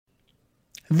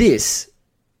This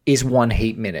is One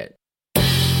Heat Minute.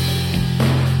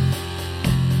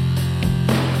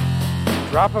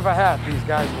 Drop of a hat, these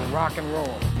guys will rock and roll.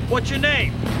 What's your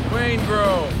name? Wayne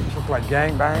Grove. Look like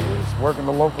gangbangers, working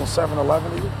the local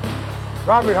 7-Eleven here.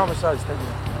 Robbery, homicides, take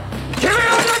it. Give me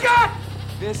all you got!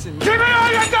 Give me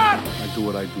all you got! I do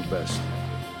what I do best.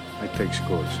 I take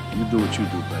scores. You do what you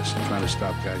do best. Trying to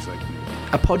stop guys like me.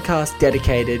 A podcast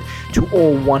dedicated to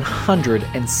all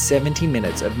 170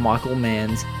 minutes of Michael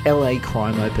Mann's LA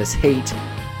crime opus Heat,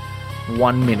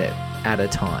 1 minute at a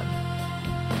time.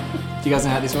 Do you guys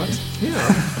know how this works? Yeah.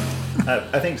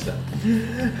 I think so.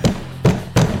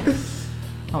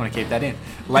 I want to keep that in.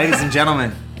 Ladies and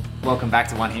gentlemen, welcome back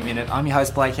to One Heat Minute. I'm your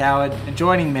host, Blake Howard, and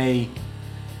joining me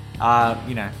are,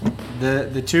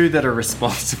 the two that are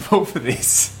responsible for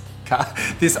this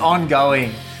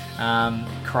ongoing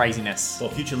craziness. For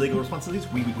future legal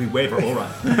responsibilities, we waive all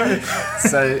right.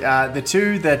 So the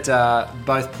two that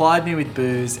both plied me with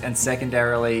booze and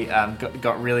secondarily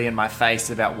got really in my face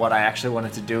about what I actually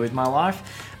wanted to do with my life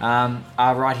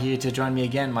are right here to join me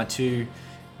again, my two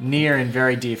near and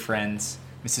very dear friends,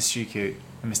 Mr. STU COOTE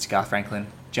and Mr. Garth Franklin.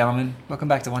 Gentlemen, welcome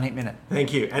back to One Heat Minute.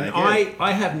 Thank you. And Thank you.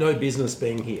 I have no business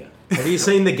being here. Have you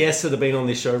seen the guests that have been on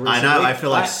this show recently? I know, I feel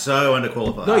like so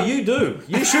underqualified. No, you do.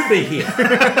 You should be here.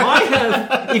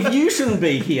 If you shouldn't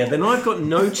be here, then I've got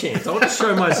no chance. I'll just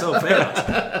show myself out.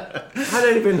 I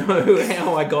don't even know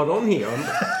how I got on here.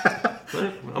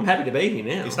 I'm happy to be here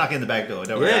now. You snuck in the back door,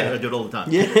 don't worry. I do it all the time.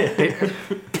 Yeah.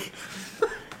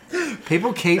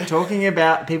 People keep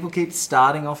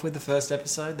starting off with the first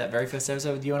episode, that very first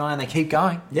episode with you and I, and they keep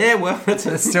going. Yeah, well, They're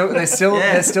still that's here.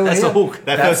 the hook.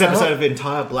 That first episode of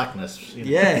entire blackness.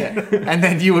 Yeah. And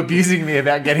then you abusing me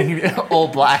about getting all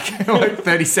black, like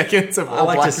 30 seconds of all I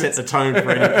like blackness. to set the tone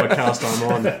for any podcast I'm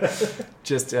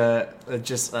on.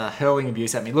 Just hurling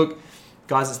abuse at me. Look,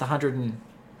 guys, it's the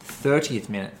 130th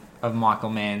minute of Michael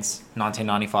Mann's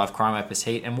 1995 crime opus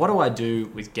Heat. And what do I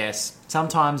do with guests?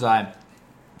 Sometimes I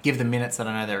give them minutes that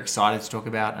I know they're excited to talk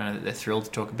about, I know that they're thrilled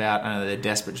to talk about, I know that they're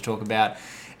desperate to talk about,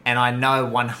 and I know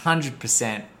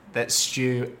 100% that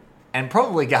Stu and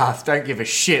probably Garth don't give a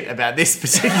shit about this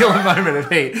particular moment of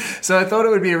Heat. So I thought it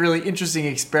would be a really interesting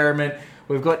experiment.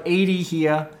 We've got Edie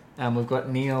here, and we've got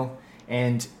Neil,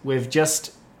 and we've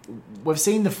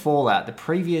seen the fallout, the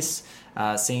previous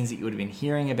scenes that you would have been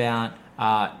hearing about,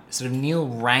 sort of Neil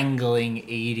wrangling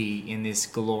Edie in this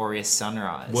glorious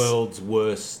sunrise. World's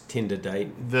worst Tinder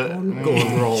date. Gone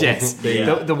wrong. Yes.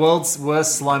 The world's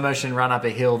worst slow motion run up a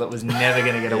hill that was never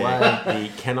going to get away. The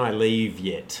Can I Leave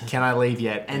Yet? Can I leave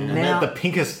yet? And now the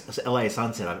pinkest LA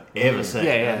sunset I've ever seen.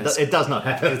 Yeah. It does not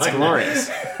happen. It's glorious.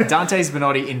 Dante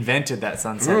Spinotti invented that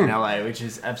sunset in LA, which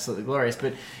is absolutely glorious.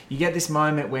 But you get this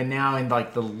moment where now in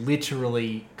like the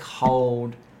literally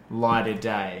cold light of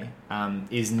day,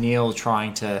 is Neil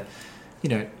trying to,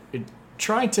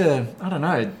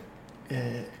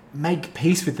 make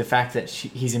peace with the fact that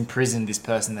he's imprisoned this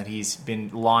person that he's been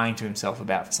lying to himself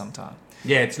about for some time.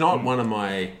 Yeah, it's not one of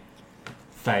my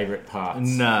favourite parts.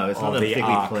 No, it's not of the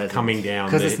particularly arc pleasant. coming down.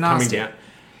 Because it's nasty.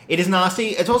 It is nasty.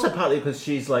 It's also partly because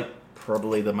she's like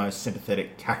probably the most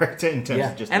sympathetic character in terms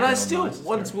of just... And I still,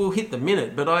 once we'll hit the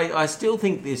minute, but I still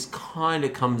think this kind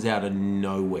of comes out of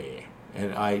nowhere.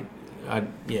 And I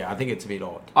think it's a bit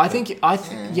odd.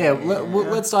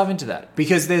 Let's dive into that,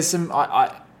 because there's some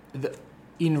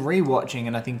in rewatching,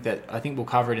 and I think we'll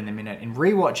cover it in a minute. In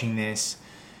rewatching this,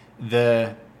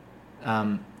 in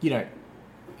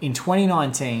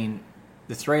 2019,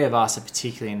 the three of us, are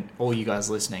particularly, and all you guys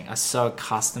listening, are so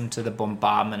accustomed to the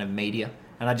bombardment of media,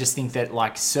 and I just think that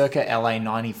like circa LA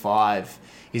 95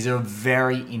 is a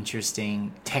very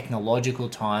interesting technological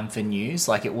time for news.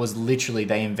 Like it was literally,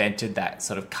 they invented that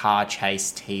sort of car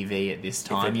chase TV at this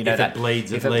time. If it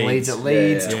bleeds, it leads.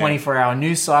 24-hour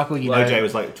news cycle. OJ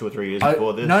was like 2 or 3 years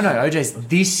before this. No, OJ's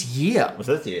this year. Was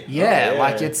this year?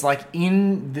 Yeah, it's like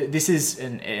this is so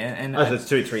it's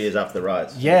 2 or 3 years after the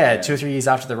riots. Yeah, 2 or 3 years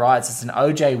after the riots. It's an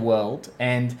OJ world,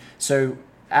 and so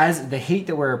as the Heat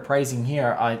that we're appraising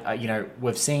here,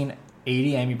 we've seen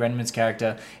Edie, Amy Brenneman's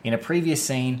character, in a previous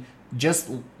scene, just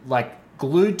like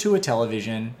glued to a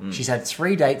television. She's had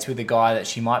 3 dates with a guy that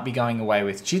she might be going away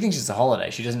with. She thinks it's a holiday.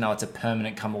 She doesn't know it's a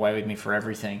permanent come away with me for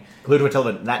everything. Glued to a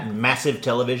television, that massive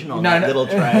television on that little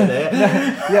tray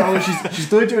there. She's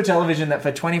glued to a television that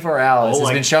for 24 hours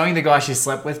has been showing the guy she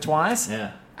slept with twice.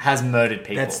 Yeah. Has murdered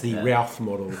people. That's the Ralph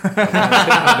model of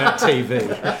that TV.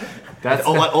 That's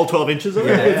all 12 inches of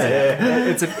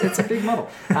it. It's a big model.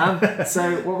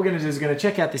 So what we're going to do is we're going to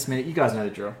check out this minute. You guys know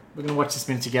the drill. We're going to watch this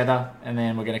minute together, and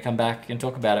then we're going to come back and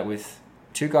talk about it with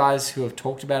two guys who have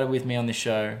talked about it with me on this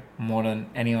show more than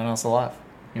anyone else alive.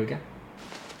 Here we go.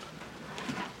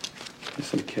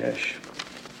 Some cash.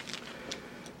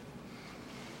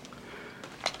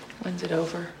 When's it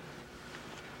over?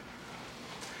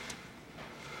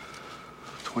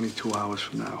 22 hours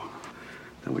from now.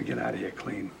 Then we get out of here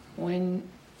clean. When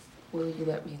will you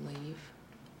let me leave?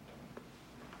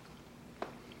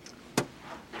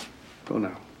 Go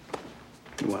now.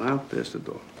 You want out? There's the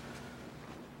door.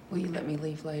 Will you let me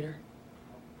leave later?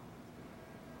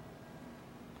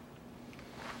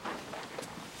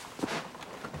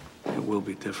 It will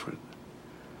be different.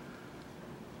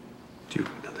 Do you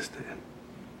understand?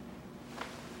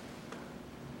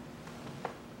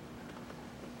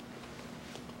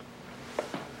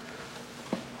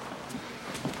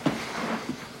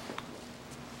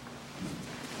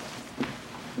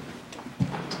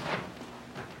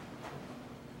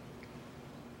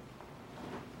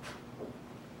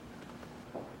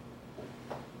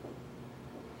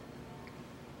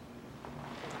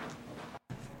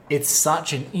 It's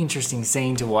such an interesting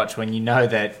scene to watch when you know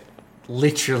that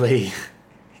literally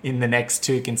in the next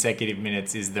 2 consecutive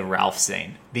minutes is the Ralph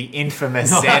scene. The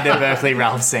infamous Xander Berkeley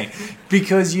Ralph scene.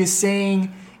 Because you're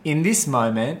seeing in this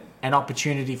moment an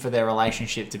opportunity for their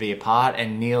relationship to be apart,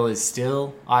 and Neil is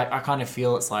still... I kind of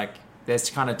feel it's like there's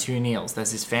kind of two Neils.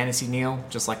 There's this fantasy Neil,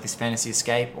 just like this fantasy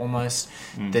escape almost,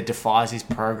 that defies his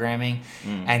programming.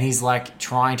 And he's like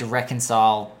trying to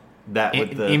reconcile... That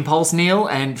with the Impulse Neil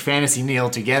and Fantasy Neil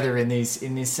together in this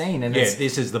scene, and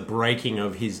this is the breaking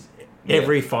of his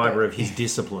every fibre of his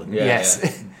discipline.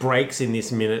 Yes, breaks in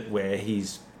this minute where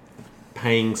he's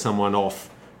paying someone off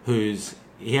who's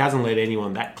he hasn't let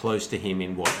anyone that close to him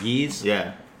in what years.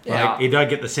 You don't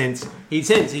get the sense he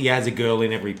says he has a girl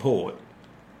in every port.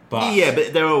 But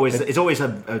but it's always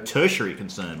a tertiary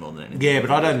concern more than anything. Yeah, but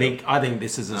I think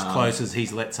this is as close as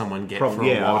he's let someone get for a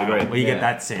while. I would agree. Where you get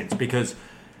that sense because.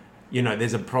 You know,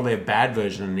 there's probably a bad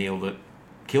version of Neil that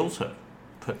kills her,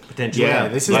 potentially. Yeah,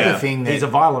 this is the thing that... He's a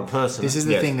violent person. This is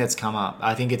the thing that's come up.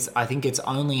 I think it's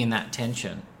only in that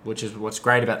tension, which is what's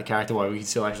great about the character, why we can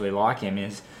still actually like him,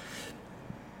 is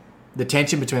the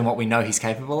tension between what we know he's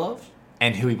capable of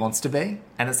and who he wants to be.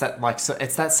 And it's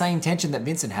that same tension that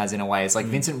Vincent has in a way. It's like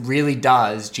Vincent really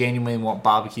does genuinely want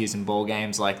barbecues and ball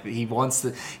games. Like he wants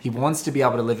to be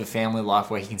able to live a family life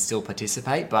where he can still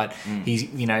participate, but he's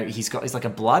like a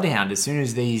bloodhound. As soon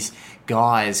as these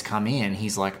guys come in,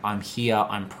 he's like, I'm here,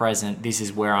 I'm present, this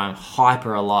is where I'm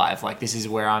hyper alive. Like this is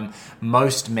where I'm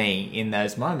most me in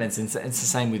those moments. And it's the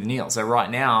same with Neil. So right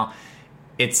now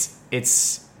it's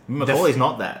Macaulay's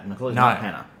not that. Macaulay's not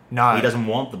Hannah. No, he doesn't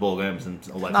want the ball games and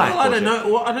all that. No, I don't know.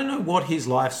 Well, I don't know what his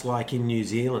life's like in New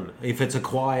Zealand. If it's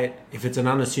an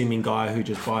unassuming guy who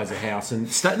just buys a house and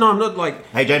no, I'm not like.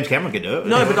 Hey, James Cameron could do it.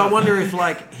 No, but I wonder if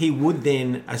like he would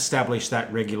then establish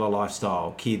that regular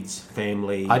lifestyle, kids,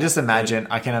 family. I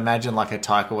can imagine like a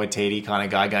Taika Waititi kind of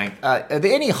guy going, "Are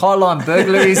there any Highline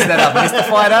burglaries that have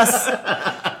mystified us?"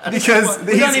 Because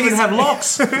we don't even have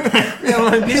locks.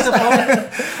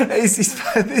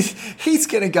 He's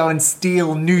going to go and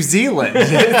steal New Zealand.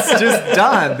 It's just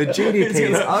done. The GDP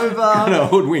is over. No,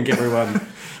 hoodwink everyone.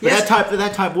 But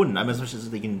that type wouldn't. I mean, as much as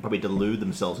they can probably delude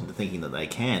themselves into thinking that they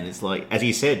can. It's like, as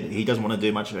he said, he doesn't want to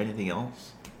do much of anything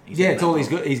else. It's all he's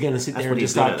good. He's going to sit there and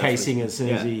just start casing as soon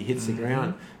as he hits the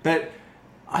ground. But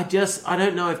I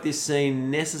don't know if this scene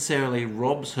necessarily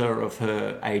robs her of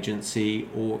her agency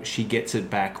or she gets it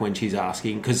back when she's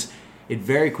asking, because it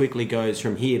very quickly goes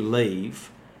from here, leave,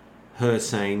 her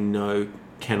saying, no,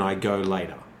 can I go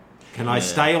later? Can I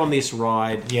stay on this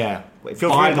ride? Yeah.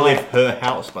 Feel free to leave her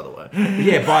house, by the way.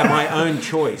 Yeah, by my own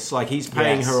choice. Like, he's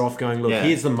paying her off going, look,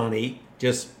 here's the money.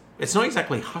 Just, it's not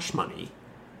exactly hush money.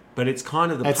 But it's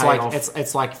kind of the payoff.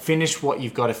 It's like finish what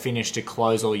you've got to finish to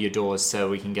close all your doors so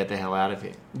we can get the hell out of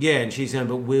here. Yeah, and she's saying,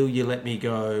 but will you let me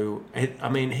go? I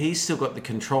mean, he's still got the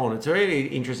control, and it's really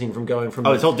interesting from going from...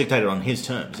 it's all dictated on his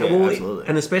terms. Yeah, absolutely.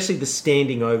 And especially the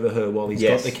standing over her while he's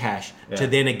got the cash, to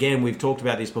then again, we've talked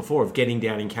about this before, of getting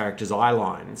down in characters' eye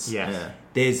lines. Yeah.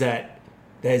 There's that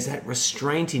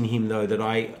restraint in him, though, that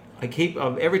I keep,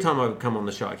 every time I come on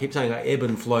the show, I keep saying I ebb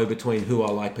and flow between who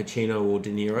I like, Pacino or De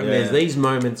Niro. Yeah. There's these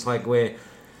moments like where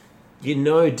De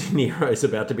Niro's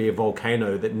about to be a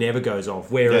volcano that never goes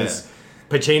off, whereas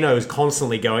Pacino is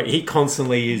constantly going. He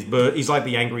constantly is. He's like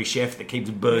the angry chef that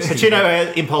keeps bursting.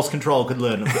 Pacino impulse control could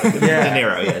learn. De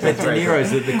Niro, yes. De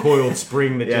Niro's the coiled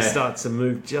spring that just starts to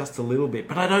move just a little bit.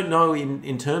 But I don't know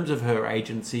in terms of her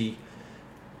agency,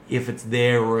 if it's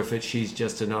there or if she's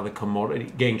just another commodity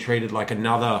getting treated like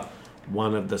another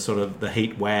one of the sort of the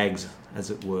heat wags, as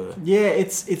it were. Yeah,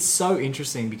 it's so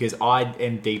interesting because I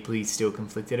am deeply still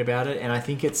conflicted about it, and I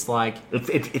think it's like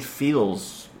it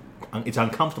feels it's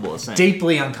uncomfortable as scene.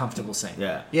 Deeply uncomfortable scene.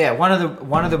 Yeah. One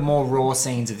of the more raw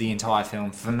scenes of the entire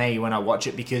film for me when I watch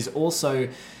it, because also,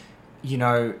 you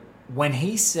know, when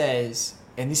he says,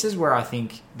 and this is where I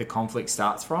think the conflict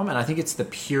starts from, and I think it's the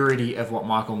purity of what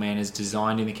Michael Mann has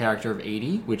designed in the character of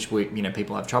Edie, which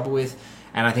people have trouble with,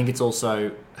 and I think it's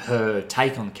also her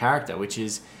take on the character, which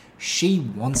is she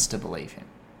wants to believe him.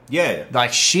 Yeah.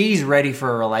 Like, she's ready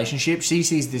for a relationship. She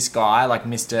sees this guy, like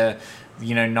Mr.,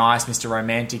 nice, Mr.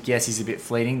 Romantic. Yes, he's a bit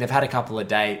fleeting. They've had a couple of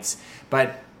dates.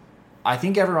 But I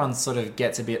think everyone sort of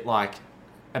gets a bit like,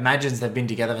 imagines they've been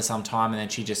together for some time, and then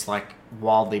she just, like,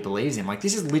 wildly believes him. Like,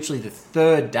 this is literally the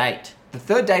third date. The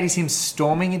third date is him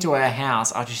storming into her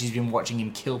house after she's been watching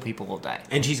him kill people all day.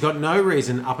 And she's got no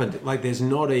reason there's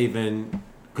not even...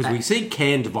 Because we see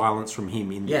canned violence from him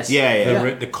in this.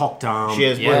 Yes. The cocked arm. She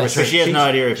has, so she has no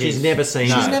idea if she's never seen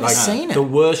it. She's never seen it. The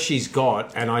worst she's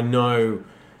got, and I know,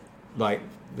 like,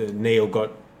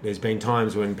 there's been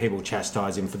times when people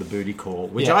chastise him for the booty call,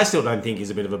 which I still don't think is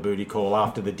a bit of a booty call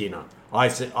after the dinner.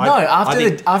 After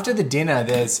the dinner,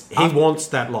 he wants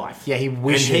that life. Yeah, he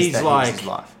wishes and he's that like, he was his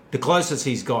life. The closest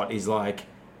he's got is like,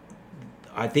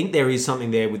 I think there is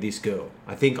something there with this girl.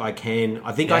 I think I can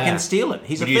steal it.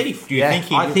 He's a thief. Do you think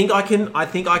he? I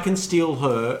think I can steal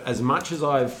her as much as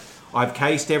I've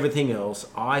cased everything else.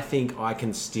 I think I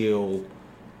can steal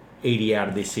Edie out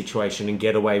of this situation and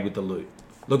get away with the loot.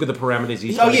 Look at the parameters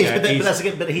he's but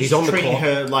he's on the treating clock.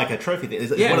 her like a trophy.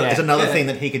 There's another thing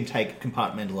that he can take,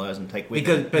 compartmentalize and take with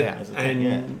him.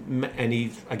 And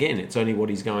he's, again, it's only what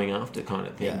he's going after kind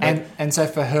of thing. Yeah. And so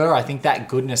for her, I think that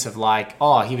goodness of like,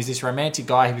 oh, he was this romantic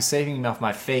guy, he was saving me off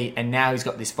my feet, and now he's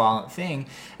got this violent thing.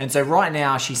 And so right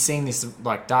now she's seen this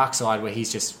like dark side where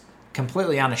he's just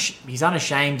completely he's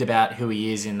unashamed about who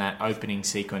he is in that opening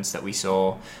sequence that we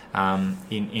saw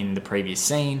in the previous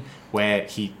scene, where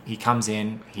he comes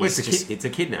in. It's a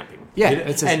kidnapping.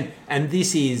 Yeah, and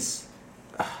this is,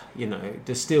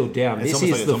 distilled down.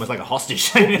 It's almost like a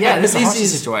hostage. This is a hostage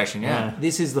situation. Yeah,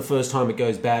 this is the first time it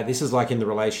goes bad. This is like in the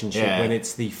relationship when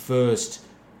it's the first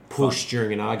push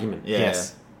during an argument. Yeah.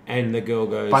 Yes. And the girl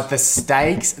goes... But the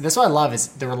stakes... That's what I love, is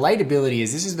the relatability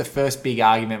is this is the first big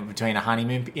argument between a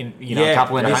honeymoon... a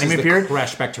couple in a honeymoon period.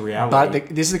 Crash back to reality.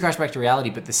 But this is the crash back to reality,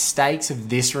 but the stakes of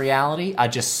this reality are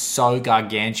just so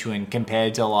gargantuan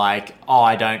compared to like,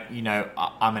 I'm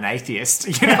an atheist.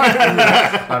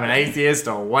 I'm an atheist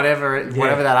or whatever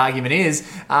that argument is.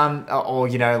 No,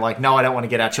 I don't want to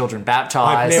get our children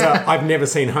baptized. I've never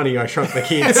seen Honey, I Shrunk the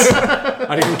Kids.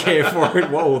 I didn't care for it.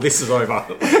 Whoa, this is over.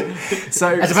 So,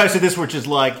 as opposed to this, which is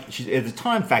like there's a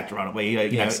time factor on it, where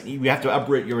you have to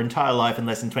uproot your entire life in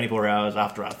less than 24 hours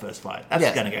after our first fight.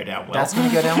 That's going to go down well. That's going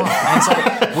to go down well. And so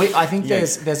I think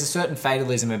there's a certain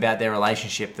fatalism about their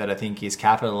relationship that I think is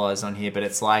capitalized on here. But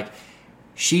it's like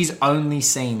she's only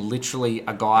seen literally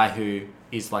a guy who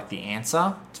is like the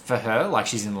answer for her. Like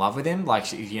she's in love with him. Like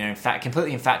she's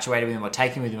completely infatuated with him, or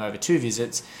taken with him over 2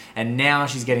 visits. And now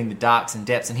she's getting the darks and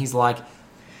depths. And he's like,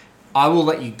 I will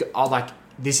let you go.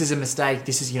 This is a mistake.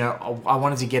 This is, I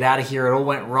wanted to get out of here. It all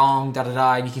went wrong,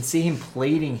 da-da-da. And you can see him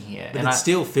pleading here. But it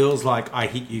still feels like I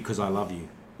hit you because I love you.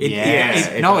 It does.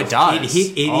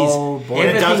 It is. Boy.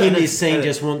 Everything in this scene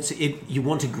just wants it. You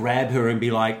want to grab her and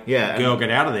be like, girl, get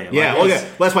out of there. Well,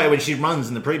 that's why when she runs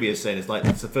in the previous scene, it's like,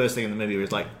 it's the first thing in the movie where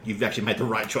it's like, you've actually made the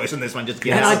right choice in this one. Just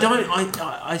get out.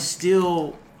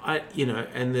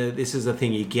 This is the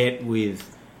thing you get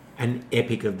with an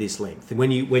epic of this length.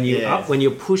 When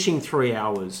you're pushing 3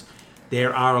 hours,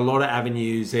 there are a lot of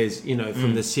avenues. There's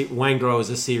from the Wayne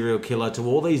Grower's a serial killer to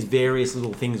all these various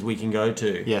little things we can go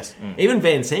to. Yes, even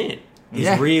Van Sant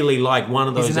is really like one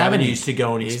of those avenues to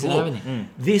go and explore.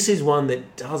 This is one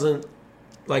that doesn't,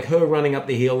 like, her running up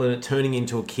the hill and it turning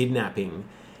into a kidnapping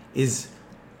is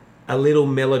a little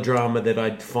melodrama that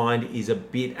I find is a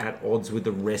bit at odds with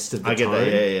the rest of the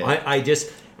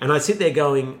tone. I sit there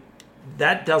going,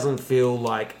 that doesn't feel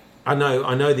like... I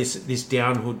know this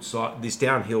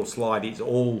downhill slide is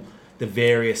all the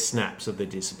various snaps of the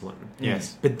discipline.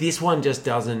 Yes. But this one just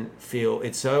doesn't feel...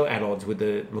 It's so at odds with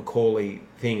the Macaulay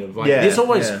thing of, like... This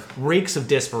almost reeks of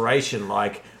desperation,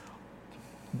 like...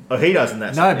 Oh, he doesn't.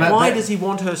 But why does he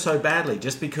want her so badly?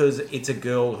 Just because it's a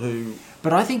girl who...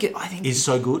 But I think is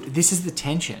so good. This is the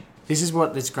tension. This is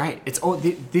what... That's great. It's all...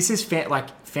 This is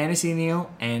fantasy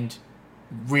Neil and...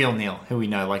 real Neil, who we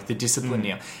know, like the disciplined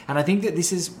Neil. And I think that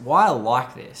this is why I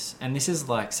like this. And this is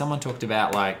like, someone talked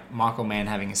about like Michael Mann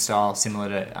having a style similar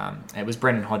to, it was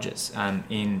Brendan Hodges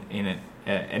in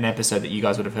an episode that you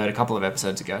guys would have heard a couple of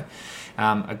episodes ago,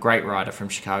 a great writer from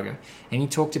Chicago. And he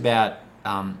talked about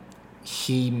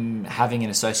him having an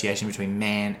association between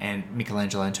Mann and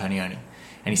Michelangelo Antonioni.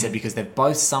 And he said because they've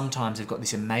both sometimes have got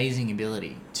this amazing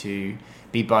ability to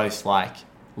be both like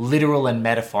literal and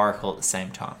metaphorical at the same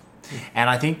time. And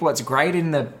I think what's great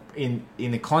in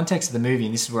the context of the movie,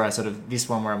 and this is where this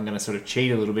one where I'm going to sort of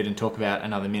cheat a little bit and talk about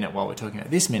another minute while we're talking about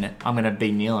this minute, I'm going to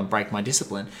be Neil and break my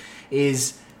discipline,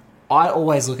 is I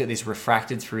always look at this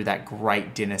refracted through that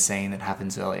great dinner scene that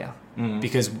happens earlier.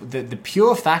 Because the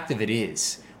pure fact of it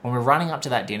is, when we're running up to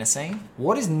that dinner scene,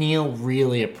 what is Neil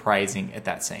really appraising at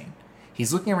that scene?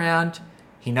 He's looking around.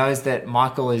 He knows that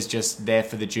Michael is just there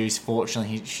for the juice.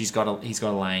 Fortunately, he's got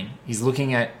a lane. He's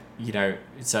looking at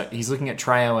he's looking at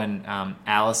Trejo and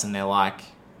Alice, and they're like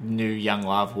new young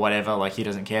love, whatever. Like he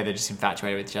doesn't care. They're just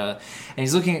infatuated with each other. And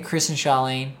he's looking at Chris and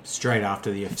Charlene. Straight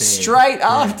after the affair. Straight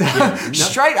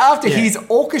after he's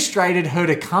orchestrated her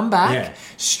to come back. Yeah.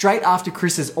 Straight after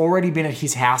Chris has already been at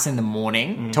his house in the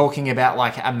morning talking about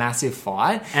like a massive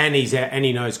fight. And he's out, and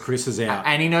he knows Chris is out.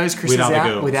 And he knows Chris is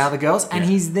out with other girls. And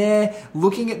he's there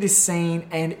looking at this scene,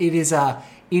 and it is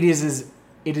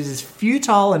as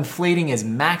futile and fleeting as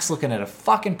Max looking at a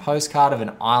fucking postcard of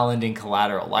an island in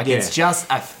Collateral. Like, it's just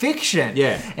a fiction.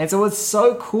 Yeah. And so it's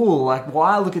so cool. Like,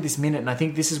 why I look at this minute, and I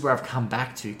think this is where I've come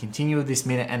back to, continue with this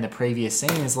minute and the previous scene,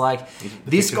 is like,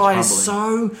 this guy is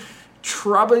so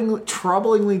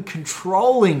troublingly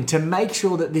controlling to make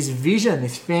sure that this vision,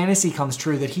 this fantasy comes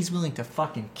true, that he's willing to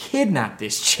fucking kidnap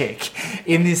this chick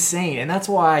in this scene. And that's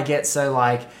why I get so,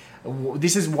 like...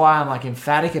 This is why I'm like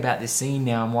emphatic about this scene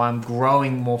now, and why I'm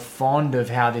growing more fond of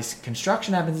how this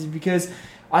construction happens, is because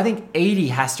I think Edie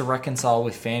has to reconcile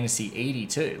with fantasy Edie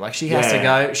too. Like she has to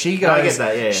go. She goes. I get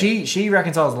that, yeah. She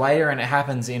reconciles later, and it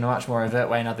happens in a much more overt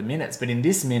way in other minutes. But in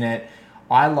this minute,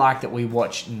 I like that we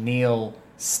watch Neil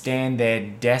stand there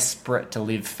desperate to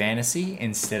live fantasy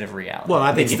instead of reality. Well,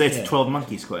 I think it's 12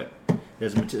 Monkeys quote.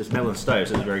 There's Melvin Stowe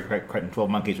says a very great quote in 12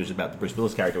 Monkeys, which is about the Bruce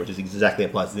Willis character, which is exactly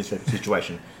applies to this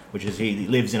situation, which is he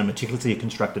lives in a meticulously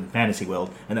constructed fantasy world,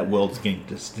 and that world is going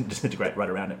to disintegrate right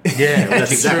around him. Yeah,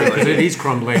 that's exactly because it is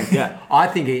crumbling. Yeah, I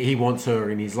think he wants her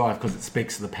in his life because it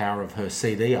speaks to the power of her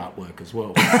CD artwork as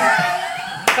well.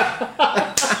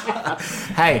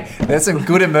 Hey, there's some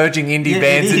good emerging indie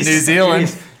bands in New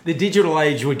Zealand. The digital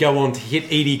age would go on to hit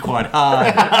Edie quite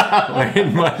hard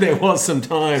when there was some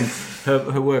time.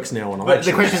 Her work's now on iTunes. But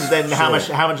the question is then, how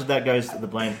much of that goes to the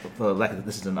blame for lack of,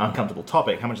 this is an uncomfortable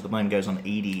topic, how much of the blame goes on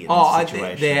Edie in this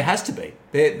situation? There has to be.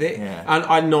 And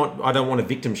I don't want to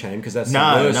victim shame, because that's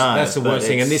the worst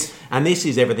thing. And this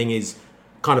is everything is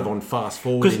kind of on fast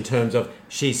forward in terms of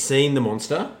she's seen the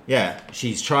monster. Yeah.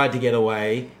 She's tried to get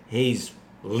away. He's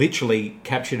literally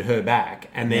captured her back,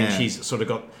 and then she's sort of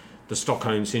got the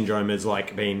Stockholm syndrome has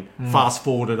like been fast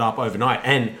forwarded up overnight.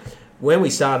 And when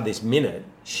we started this minute,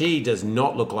 she does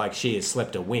not look like she has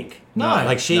slept a wink. No,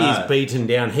 like she is beaten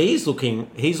down. He's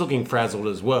looking frazzled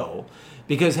as well,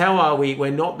 because how are we?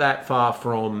 We're not that far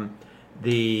from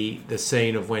the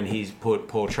scene of when he's put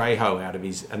poor Trejo out of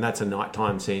his, and that's a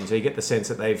nighttime scene. So you get the sense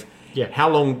that they've. Yeah. How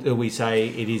long do we say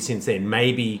it is since then?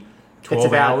 Maybe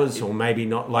 12 hours, or maybe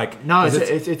not. Like no,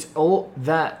 it's all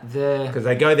that because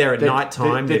they go there at night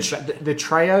time. The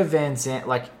Trejo Van Zandt,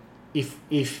 like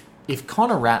if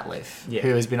Connor Ratliff,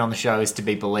 who has been on the show, is to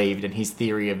be believed, and his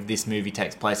theory of this movie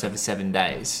takes place over 7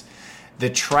 days, the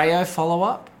Trejo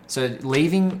follow-up, so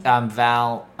leaving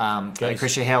Val,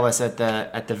 Christian Hellis at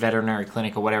the veterinary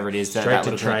clinic or whatever it is, straight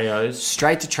to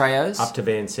Trejo's, up to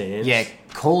Van Zandt's. Yeah,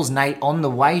 calls Nate on the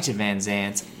way to Van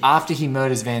Zandt's. After he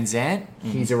murders Van Zandt,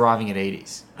 he's arriving at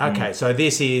Edie's. Okay, so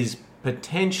this is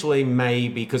potentially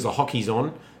maybe because the hockey's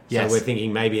on. So we're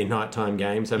thinking maybe a nighttime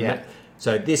game. So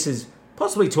so this is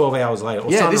possibly 12 hours later,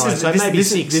 or sunrise. Maybe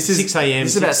 6 a.m.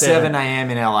 This is about 7 a.m.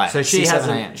 in LA. So she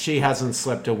hasn't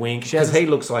slept a wink, because he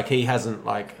looks like he hasn't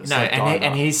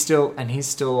and he's still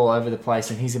all over the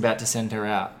place, and he's about to send her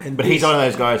out. But he's one of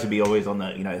those guys to be always on the,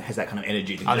 has that kind of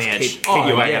energy to just keep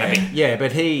you awake. Yeah,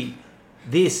 but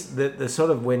the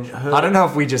sort of when her... I don't know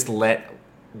if we just let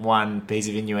one piece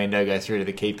of innuendo go through to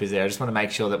the keepers there. I just want to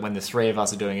make sure that when the three of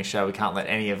us are doing a show, we can't let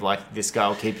any of like this guy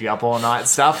will keep you up all night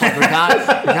stuff. Like we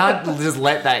can't just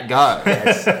let that go.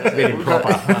 It's a bit improper.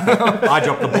 I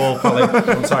dropped the ball. Probably.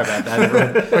 I'm sorry about that,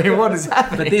 everyone. I mean, what is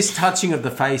happening? But this touching of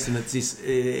the face, and it's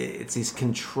this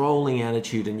controlling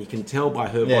attitude, and you can tell by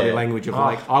her body language of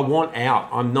like, I want out.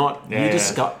 I'm not. You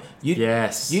discuss.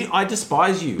 I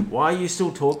despise you. Why are you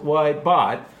still talk? Why?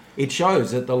 But it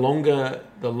shows that the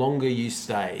longer you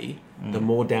stay, the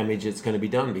more damage it's going to be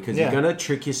done, because you're going to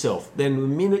trick yourself. Then the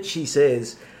minute she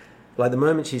says, like the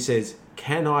moment she says,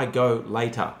 "Can I go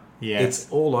later?"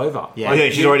 It's all over. Yeah,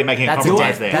 she's already making a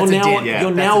compromise there.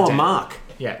 You're now a mark.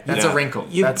 Yeah, that's a wrinkle.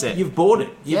 That's it. You've bought it.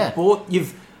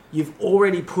 you've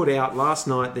already put out last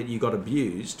night that you got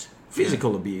abused,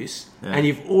 physical abuse, and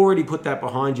you've already put that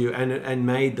behind you and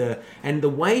made the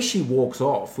way she walks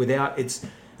off without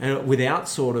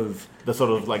sort of The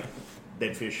sort of like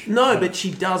dead fish. no, but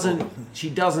she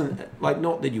doesn't like,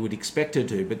 not that you would expect her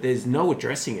to, but there's no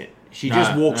addressing it. She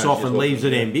just walks off and leaves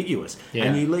it ambiguous. Yeah.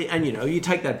 And you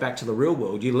take that back to the real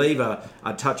world. You leave a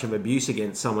touch of abuse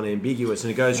against someone ambiguous,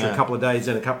 and it goes for a couple of days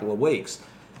and a couple of weeks.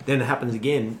 Then it happens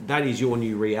again. That is your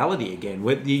new reality again.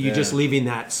 Where you just live in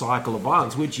that cycle of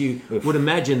violence, which you would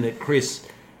imagine that Chris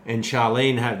and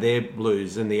Charlene have their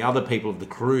blues, and the other people of the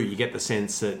crew, you get the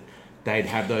sense that they'd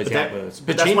have those outbursts.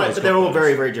 But they're all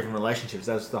very, very different relationships.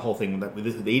 That's the whole thing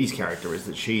with Edie's character, is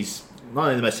that she's not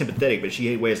only the most sympathetic, but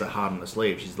she wears her heart on her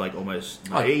sleeve. She's like almost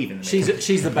naive. She's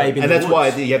the baby, and that's why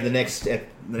you have the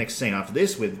next scene after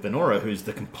this with Venora, who's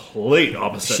the complete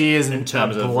opposite. She is in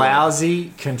terms of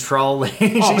blousy, controlling.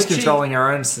 She's controlling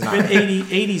her own scenario. But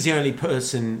Edie's the only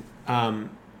person,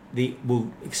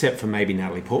 except for maybe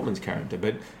Natalie Portman's character,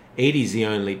 but Edie's the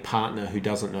only partner who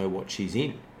doesn't know what she's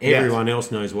in. Everyone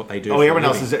else knows what they do. Everyone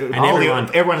else is, and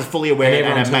everyone is fully aware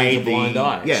and have made the blind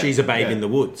eye. Yeah, she's a babe in the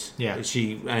woods. Yeah,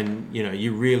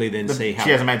 you really then see how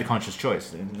she hasn't made the conscious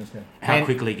choice. How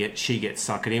quickly she gets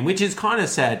suckered in, which is kind of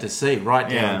sad to see. Right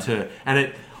down to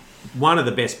one of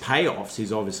the best payoffs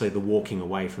is obviously the walking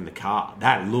away from the car.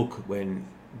 That look when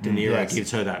De Niro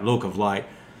gives her that look of like,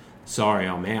 "Sorry,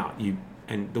 I'm out."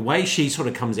 And the way she sort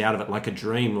of comes out of it like a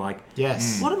dream, like,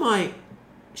 what am I?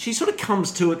 She sort of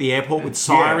comes to at the airport with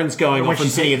sirens going off.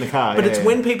 She's sitting in the car. But it's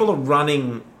when people are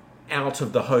running out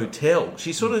of the hotel.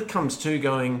 She sort of comes to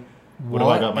going, what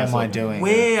am I doing?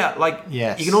 Where? Like,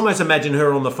 you can almost imagine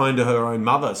her on the phone to her own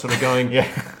mother, sort of going,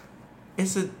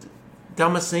 it's the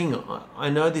dumbest thing. I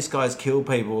know this guy's killed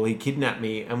people. He kidnapped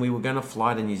me, and we were going to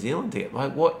fly to New Zealand together.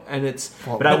 Like, what? And it's...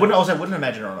 But I wouldn't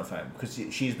imagine her on the phone, because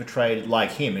she's portrayed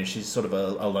like him, and she's sort of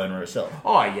a loner herself.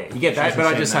 Oh, yeah, you get that. But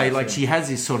I just say, like, she has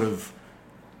this sort of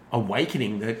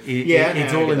awakening that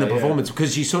it's all in the performance,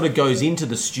 because she sort of goes into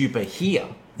the stupor here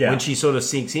when she sort of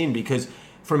sinks in, because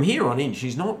from here on in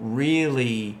she's not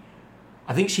really,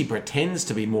 I think she pretends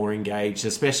to be more engaged,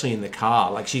 especially in the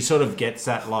car. Like, she sort of gets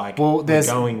that, like,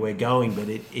 we're going, but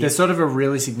there's sort of a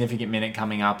really significant minute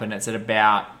coming up, and it's at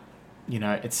about,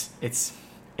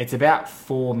 it's about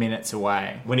 4 minutes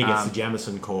away when he gets the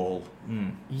Jamison call.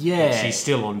 She's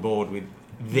still on board with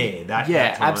that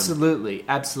time. absolutely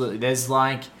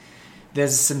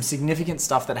there's some significant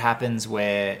stuff that happens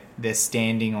where they're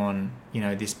standing on,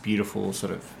 this beautiful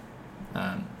sort of,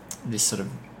 vista,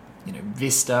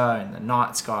 and the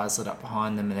night sky's lit up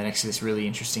behind them, and then next to this really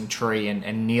interesting tree,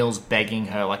 and Neil's begging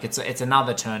her. Like, it's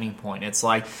another turning point. It's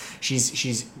like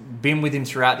she's been with him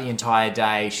throughout the entire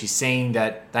day. She's seeing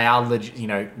that they are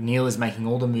Neil is making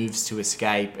all the moves to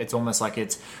escape. It's almost like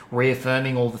it's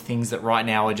reaffirming all the things that right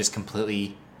now are just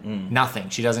completely nothing.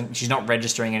 She's not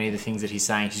registering any of the things that he's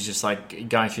saying. She's just like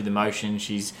going through the motion.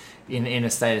 She's in a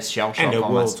state of shell shock. And her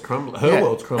world's crumbling. Her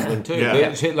world's crumbling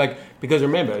too. She, because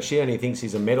remember, she only thinks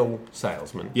he's a metal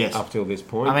salesman up till this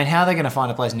point. I mean, how are they going to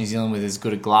find a place in New Zealand with as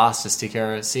good a glass to stick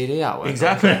her CD artwork?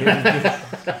 Exactly.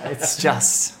 It's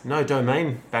just no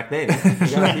domain back then.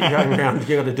 You're going around.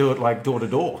 You got to do it like door to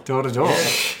door. Door to door.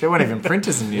 There weren't even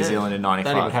printers in New Zealand in '95.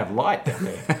 They don't even have light down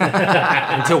there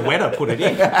until Weta put it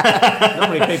in. Not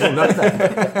many people know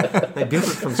that. They built it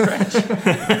from scratch.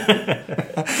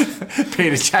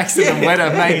 Peter Jackson and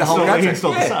Weta made the whole country.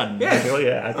 Installed the sun.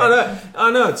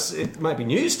 I know. It might be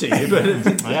news to you, but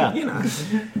Speaking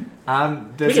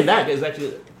of that, is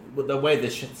actually the way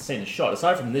this scene is shot.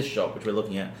 Aside from this shot, which we're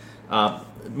looking at,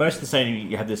 most of the scene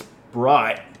you have this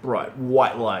bright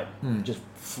white light just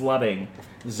flooding.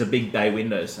 This is a big bay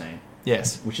window scene.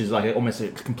 Yes, which is like almost a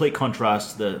complete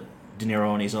contrast to the De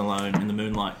Niro and he's alone in the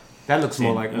moonlight. That looks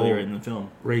more like earlier in the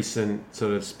film. Recent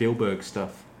sort of Spielberg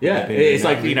stuff. Yeah, it's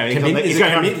like, he's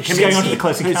going on to the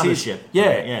close encounters ship.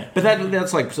 Yeah. But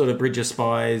that's like sort of Bridge of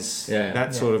Spies. Yeah,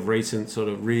 that sort of recent, sort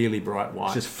of really bright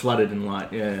white. It's just flooded in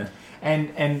light. Yeah,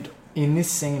 and in this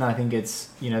scene, I think it's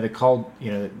the cold.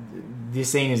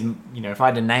 This scene is if I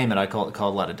had to name it, I call it the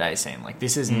cold light of day scene. Like,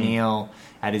 this is Neil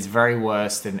at his very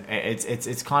worst, and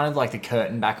it's kind of like the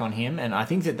curtain back on him, and I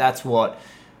think that's what.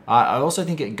 I also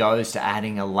think it goes to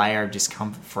adding a layer of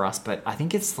discomfort for us, but I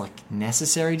think it's like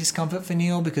necessary discomfort for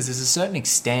Neil, because there's a certain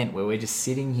extent where we're just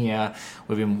sitting here,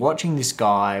 we've been watching this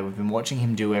guy, we've been watching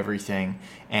him do everything,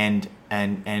 and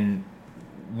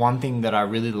one thing that I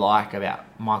really like about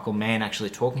Michael Mann actually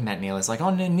talking about Neil is like, oh,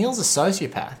 no, Neil's a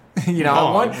sociopath. You know,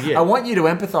 I want you to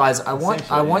empathize. I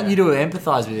want you to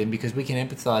empathize with him because we can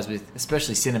empathize with,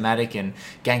 especially cinematic and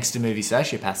gangster movie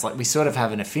sociopaths. Like we sort of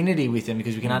have an affinity with them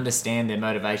because we can understand their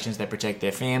motivations. They protect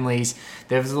their families.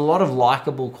 There's a lot of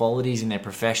likable qualities in their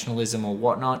professionalism or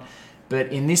whatnot. But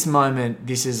in this moment,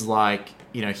 this is like,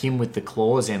 you know, him with the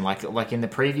claws in. Like in the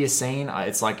previous scene,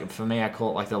 it's like, for me, I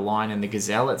call it like the lion and the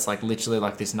gazelle. It's like literally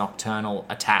like this nocturnal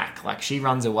attack. Like she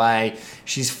runs away,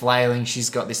 she's flailing, she's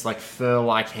got this like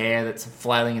fur-like hair that's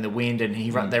flailing in the wind, and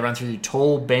they run through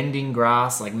tall bending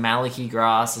grass, like Malachi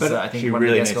grass. But I think she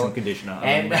really needs some conditioner.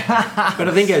 And Mm. But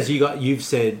I think as you've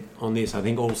said on this, I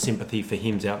think all sympathy for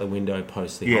him's out the window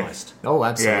post the heist. oh,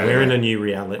 absolutely. We're in a new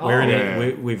reality.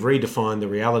 We've redefined the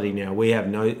reality now. We have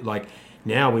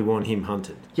now we want him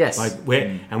hunted. Yes.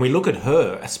 And we look at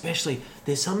her, especially,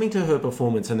 there's something to her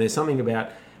performance, and there's something about,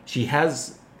 she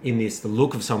has in this the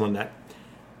look of someone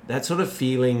that sort of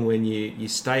feeling when you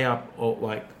stay up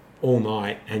all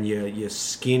night and your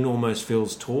skin almost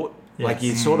feels taut. Yes. Like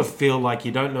you sort of feel like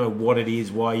you don't know what it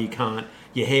is, why you can't.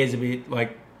 Your hair's a bit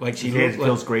like she looks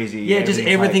feels greasy. Yeah, just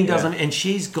everything doesn't. And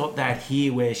she's got that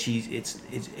here where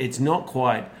it's not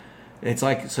quite. It's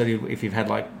like sort of if you've had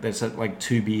there's like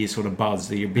 2 beers sort of buzz,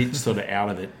 that you're a bit sort of out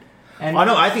of it. And I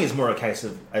know. I think it's more a case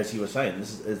of, as you were saying,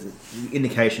 this is an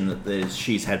indication that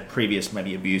she's had previous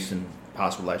maybe abuse in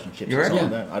past relationships. You're right.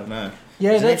 I don't know.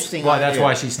 Yeah, It's an that's interesting why. That's idea.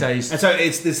 why she stays. And so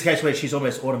it's this case where she's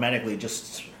almost automatically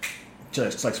just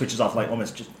like switches off, like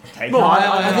almost just takes. Well,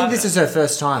 I think this is her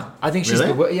first time. I think she's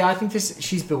Really? I think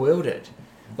she's bewildered.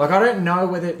 Like I don't know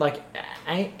whether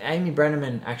Amy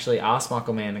Brenneman actually asked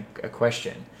Michael Mann a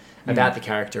question about the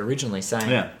character originally,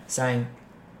 saying,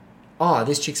 "Oh,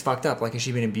 this chick's fucked up. Like, has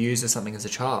she been abused or something as a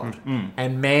child?"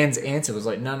 And Mann's answer was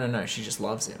like, "No, she just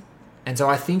loves him." And so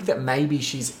I think that maybe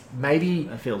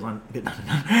That feels a bit.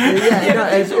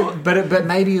 but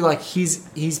maybe like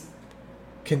his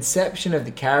conception of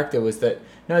the character was that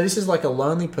no, this is like a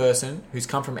lonely person who's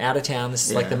come from out of town. This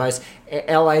is like the most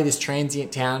LA, this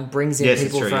transient town, brings in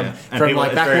people from people,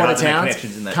 like backwater towns.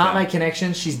 Can't make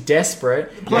connections. She's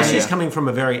desperate. Plus, she's coming from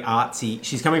a very artsy.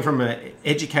 She's coming from an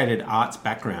educated arts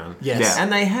background. Yes.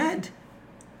 And they had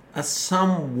a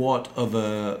somewhat of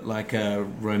a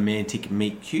romantic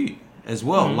meet cute as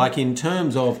well. Like in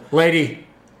terms of Lady.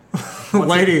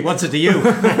 what's it to you?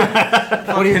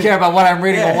 What do you care about what I'm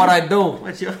reading or what I do?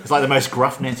 It's like the most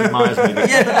gruff Nancy Myers movie.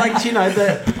 Yeah, but like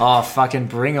the Fucking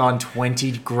bring on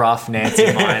 20 gruff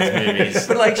Nancy Myers movies.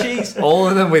 but like she's All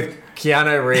of them with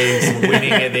Keanu Reeves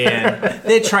winning at the end.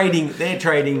 they're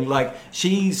trading like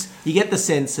you get the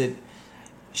sense that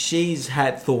she's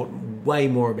had thought way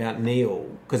more about Neil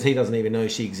because he doesn't even know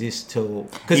she exists till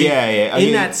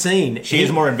in that scene She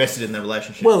is more invested in the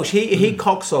relationship. well he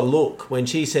cocks a look when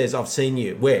she says I've seen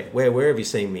you where have you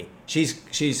seen me.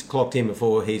 She's clocked him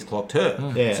before he's clocked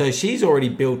her. So she's already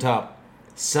built up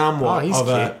somewhat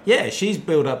she's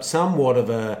built up somewhat of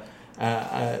a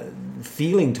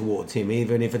feeling towards him,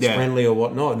 even if it's friendly or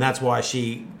whatnot, and that's why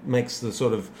she makes the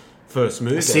sort of first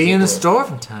move. See you in the store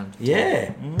from time to time.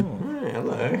 Yeah.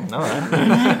 Hello. All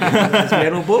right. Those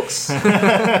metal books.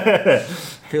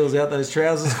 Fills out those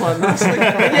trousers quite nicely.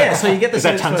 But so you get the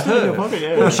sense for her.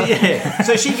 Well,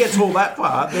 so she gets all that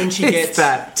far, then she gets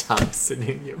that tungsten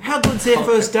in your How good's their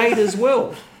first date as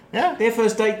well? Yeah. Their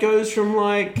first date goes from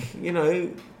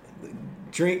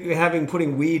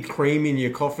putting weird cream in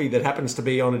your coffee that happens to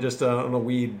be on a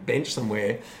weird bench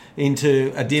somewhere,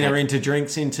 into a dinner, into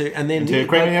drinks, into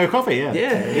cream in your coffee. Yeah.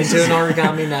 into an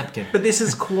origami napkin. But this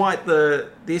is quite the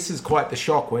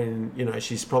shock when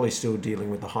she's probably still dealing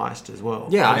with the heist as well.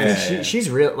 Yeah, I think she's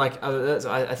real. Like,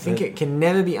 I think it can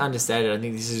never be understated. I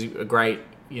think this is a great,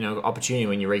 opportunity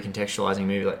when you're recontextualizing a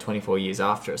movie like 24 years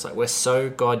after. It's like we're so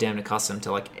goddamn accustomed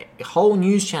to like whole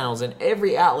news channels and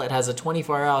every outlet has a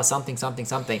 24-hour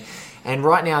something. And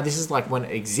right now, this is like when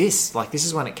it exists. Like this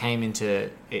is when it came into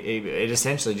it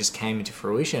essentially just came into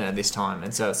fruition at this time.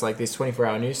 And so it's like this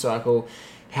 24-hour news cycle.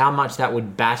 How much that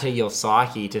would batter your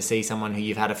psyche to see someone who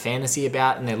you've had a fantasy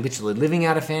about and they're literally living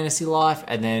out a fantasy life,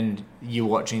 and then you're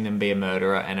watching them be a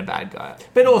murderer and a bad guy.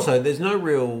 But also, there's no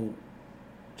real.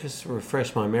 Just to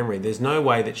refresh my memory, there's no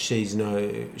way that she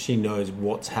knows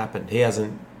what's happened. He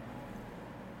hasn't.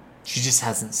 She just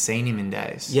hasn't seen him in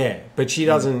days. Yeah, but she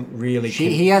doesn't really.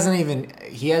 He hasn't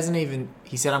even.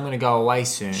 He said, "I'm going to go away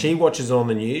soon." She watches on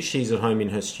the news. She's at home in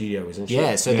her studio, isn't she?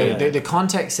 Yeah. So the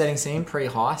context setting scene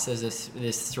pre-heist,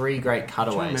 there's 3 great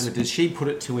cutaways. Remember, does she put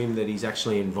it to him that he's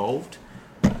actually involved?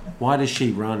 Why does she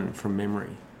run from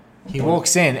memory? He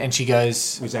walks in and she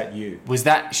goes, Was that you? "Was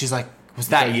that?" She's like, was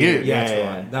that you? Yeah,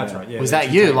 Yeah, right. That's right. Yeah, Was that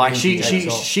that you? takes- Like she she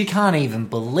takes off. she can't even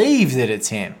believe that it's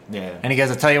him. Yeah. And he goes,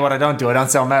 "I'll tell you what I don't do. I don't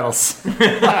sell medals."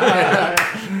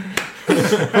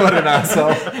 What an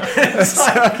asshole!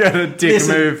 Such a dick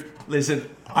move. Listen,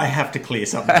 I have to clear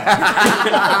something.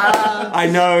 I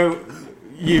know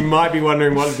you might be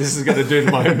wondering what this is going to do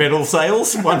to my medal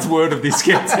sales once word of this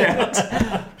gets out.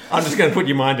 I'm just going to put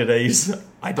your mind at ease.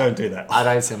 I don't do that. I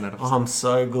don't sell medals. I'm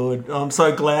so good. I'm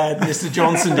so glad Mr.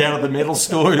 Johnson down at the medal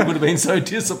store would have been so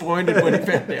disappointed when he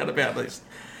found out about this.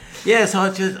 Yeah, so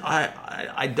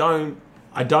I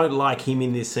don't like him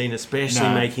in this scene, especially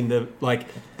making the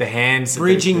hands,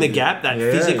 bridging the gap, that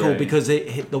physical, yeah. because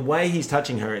the way he's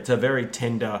touching her, it's a very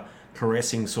tender,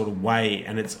 caressing sort of way,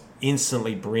 and it's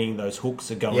instantly bringing those hooks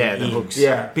are going Yeah, the in. hooks.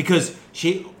 Yeah, because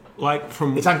she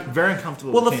from It's very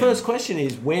uncomfortable. well, the with him. first question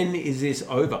is, when is this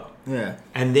over? Yeah.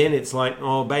 And then it's like,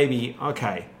 oh, baby,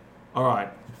 okay, all right,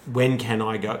 when can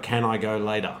I go? Can I go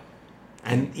later?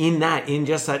 And in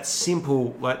just that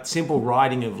simple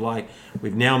writing of like,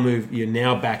 we've now moved, you're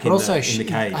now back in the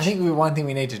cage. I think one thing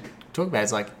we need to talk about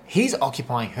is like he's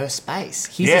occupying her space.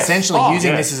 He's Yes. essentially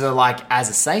using yes. this as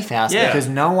a safe house because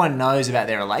no one knows about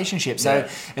their relationship. So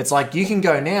it's like you can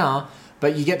go now,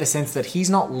 but you get the sense that he's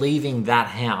not leaving that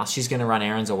house. She's going to run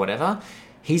errands or whatever.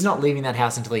 He's not leaving that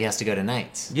house until he has to go to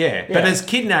Nate's. Yeah, but as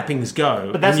kidnappings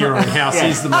go, that's in your not- own house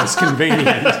is the most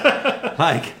convenient.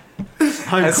 Like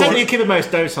home So you court, keep it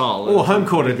most docile. or home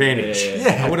court advantage.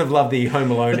 Yeah. I would have loved the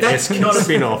Home Alone-esque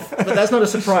spin-off. But that's not a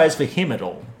surprise for him at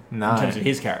all. No. In terms of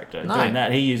his character. No. Doing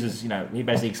that, he uses, he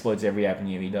basically exploits every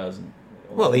avenue he does.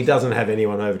 Well, he doesn't have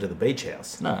anyone over to the beach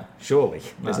house. No. Surely.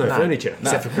 There's no furniture.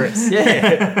 Except for Chris.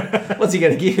 Yeah. What's he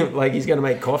going to give him? Like, he's going to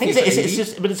make coffee? It's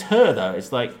just, but it's her though.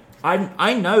 It's like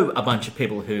I know a bunch of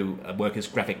people who work as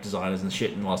graphic designers and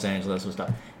shit in Los Angeles and stuff.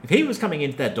 If he was coming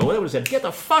into that door, they would have said, "Get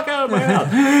the fuck out of my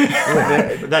house!"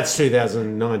 That's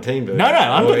 2019 version. No,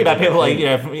 I'm talking about people like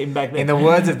back then. In the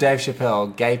words of Dave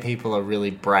Chappelle, gay people are really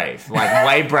brave. Like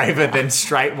way braver than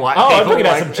straight white Oh, people. I'm talking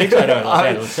about Like- some chicks I know in Los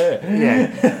Angeles too.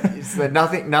 Yeah. It's that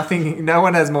nothing, no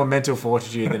one has more mental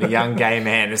fortitude than a young gay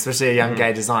man, especially a young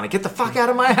gay designer. Get the fuck out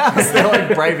of my house. They're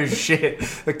like brave as shit.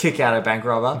 The kick out a bank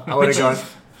robber. I would have gone,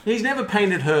 He's never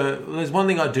painted her. There's one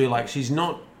thing I do like. She's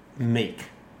not meek.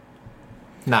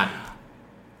 no.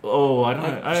 Oh, I don't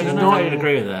know if I would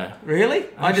agree with that. Really?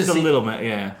 I just a think, little bit,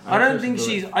 yeah. I don't think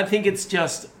she's. I think it's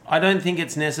just. I don't think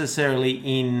it's necessarily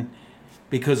in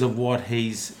because of what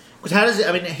he's. Because how does it?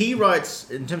 I mean, he writes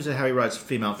in terms of how he writes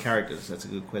female characters. That's a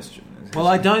good question. Well,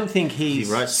 I don't think he he's.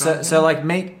 writes. So like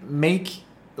meek,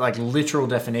 like literal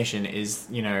definition is,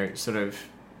 sort of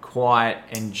quiet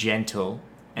and gentle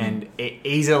and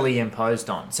easily imposed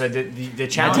on. So the I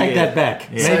challenge. take that back.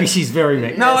 Yeah. Maybe she's very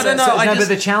meek. No, I So- don't know. so- no, But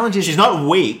the challenge is She's not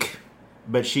weak,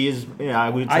 but she is. Yeah, I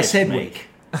would. Say I said she's weak.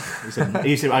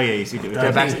 You said. Oh yeah, you do.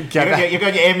 Go back. You've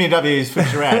got your MWs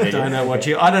flipped around. I don't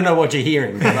know what you're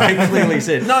hearing. But I clearly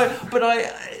said no. But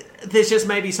there's just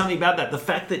maybe something about that. The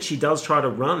fact that she does try to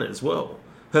run as well.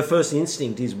 Her first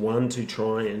instinct is to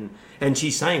try and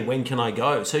she's saying, "When can I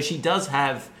go?" So she does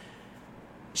have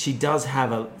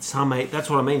some. That's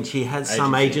what I mean. She has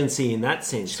some agency in that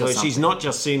sense. So she's not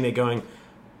just sitting there going,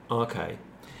 "Okay."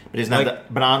 But isn't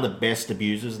that but aren't the best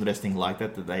abusers the best thing like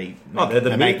that they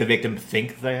they're make the victim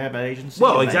think they have agency?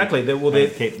 Well, And exactly. they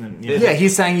keep them. Yeah,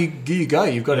 he's saying you go.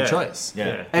 You've got a Yeah. choice.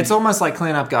 Yeah. It's almost like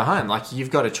clean up, go home. Like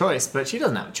you've got a choice, but she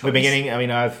doesn't have a choice. We've been getting. I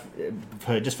mean, I've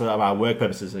heard just for our work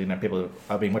purposes. People.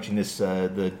 I've been watching this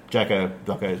the Jacko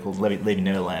doco called Leaving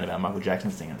Neverland about Michael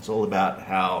Jackson's thing, and it's all about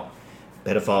how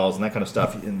pedophiles and that kind of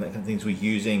stuff and that kind of things were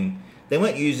using. They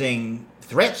weren't using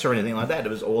threats or anything like that. It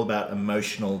was all about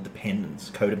emotional dependence,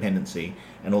 codependency,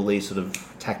 and all these sort of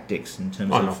tactics in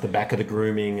terms of off the back of the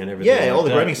grooming and everything. yeah, like all the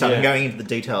that. grooming stuff and Yeah. going into the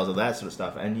details of that sort of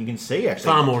stuff. And you can see actually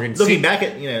Far more in looking sync. back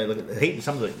at look at the heat.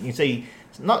 Some of it you can see.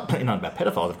 It's not about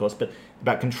pedophiles, of course, but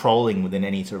about controlling within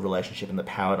any sort of relationship and the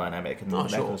power dynamic and that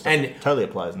sure. kind of stuff. And It totally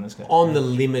applies in this case. On the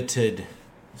limited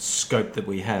scope that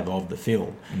we have of the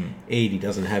film, Edie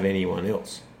doesn't have anyone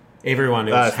else. Everyone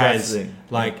else That's has the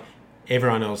thing.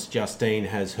 everyone else. Justine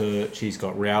has her. She's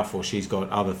got Ralph, or she's got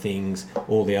other things.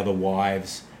 All the other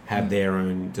wives have their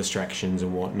own distractions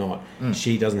and whatnot.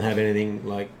 She doesn't have anything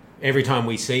like. Every time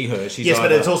we see her, she's Yes, but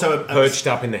either it's also a- perched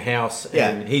up in the house, Yeah.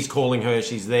 and he's calling her.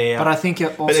 She's there. But I think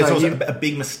it But it's also, also a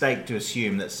big mistake to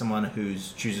assume that someone who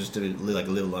chooses to live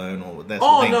alone or that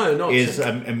Oh, sort of no, thing not is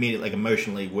so- immediately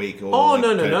emotional weak or oh like,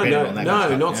 no, codependent on that kind of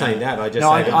stuff. not Yeah. saying that. I just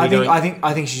no, say that we don't-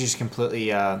 I think she's just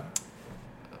completely. I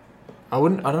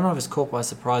don't know if it's caught by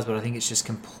surprise, but I think it's just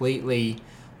completely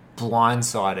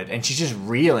blindsided, and she's just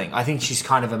reeling. I think she's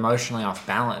kind of emotionally off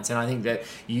balance, and I think that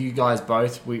you guys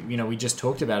both, we just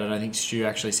talked about it. I think Stu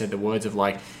actually said the words of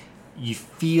like, you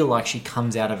feel like she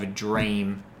comes out of a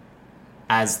dream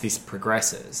as this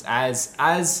progresses, as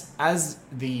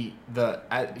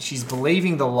she's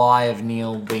believing the lie of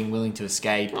Neil being willing to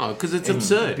escape. Oh, because it's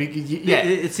absurd. Yeah,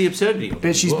 it's the absurdity.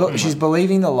 But she's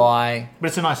believing the lie. But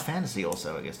it's a nice fantasy,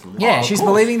 also, I guess. To live. Yeah, she's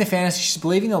believing the fantasy. She's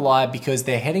believing the lie because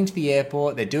they're heading to the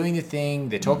airport. They're doing the thing.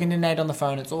 They're talking to Nate on the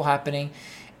phone. It's all happening,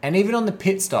 and even on the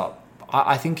pit stop,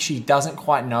 I think she doesn't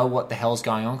quite know what the hell's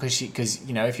going on because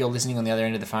if you're listening on the other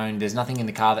end of the phone, there's nothing in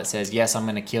the car that says, yes, I'm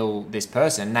going to kill this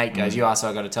person. Nate goes, you asked, so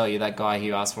I got to tell you, that guy who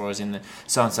you asked for was in the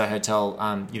so-and-so hotel,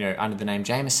 under the name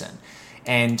Jameson.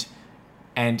 And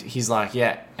he's like,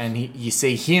 yeah. And you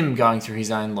see him going through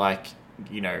his own,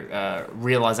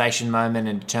 realization moment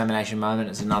and determination moment.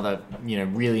 It's another,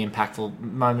 really impactful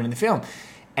moment in the film.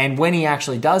 And when he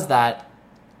actually does that,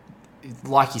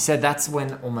 like you said, that's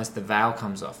when almost the veil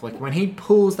comes off. Like when he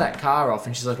pulls that car off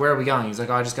and she's like, where are we going? He's like,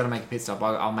 I just got to make a pit stop.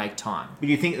 I'll make time. But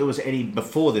do you think there was any,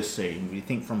 before this scene, do you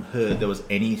think from her there was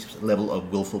any level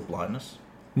of willful blindness?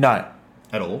 No.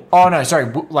 At all? Oh, no,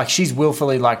 sorry. Like she's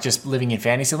willfully just living in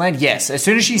fantasy land? Yes. As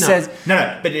soon as she says...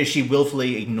 No, but is she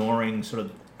willfully ignoring sort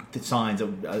of the signs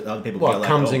of other people? Well,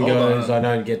 comes and goes, I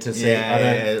don't get to see...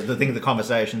 the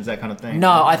conversations, that kind of thing?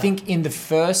 No, I think in the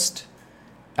first...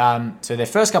 so their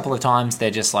first couple of times, they're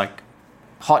just like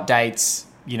hot dates,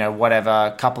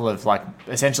 whatever, couple of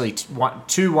essentially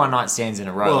two one-night stands in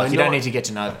a row. Well, you don't need to get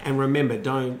to know them. And remember,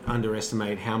 don't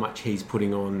underestimate how much he's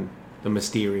putting on the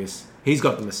mysterious. He's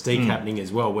got the mystique happening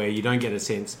as well, where you don't get a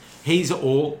sense. He's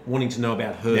all wanting to know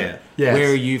about her. Yeah. Yes.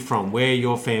 Where are you from? Where are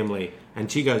your family?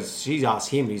 And she asks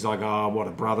him, he's like, oh, what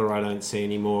a brother I don't see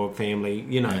anymore, family.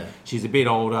 She's a bit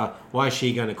older. Why is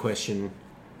she going to question,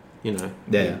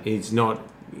 he's not...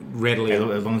 readily,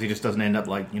 as long as he just doesn't end up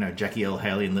like Jackie L.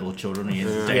 Haley and Little Children. He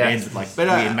ends with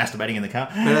weird masturbating in the car.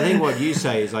 But I think what you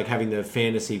say is like having the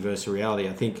fantasy versus reality.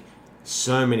 I think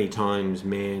so many times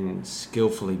man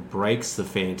skillfully breaks the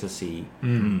fantasy,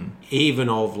 even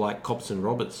of like cops and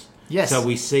robbers. Yes. So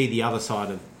we see the other side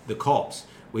of the cops.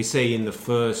 We see in the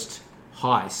first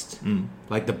heist,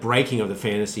 like the breaking of the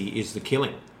fantasy is the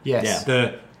killing. Yes.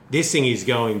 Yeah. This thing is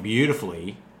going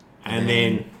beautifully, and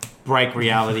then break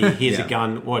reality. Here's a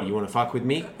gun. What, do you want to fuck with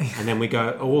me? And then we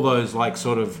go all those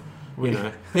we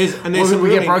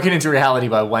get broken into reality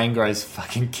by Wayne Grove's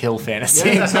fucking kill fantasy.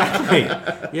 Yeah, exactly.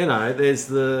 There's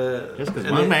the just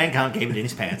because one man can't keep it in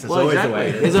his pants. That's always the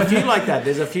way. There's a few like that.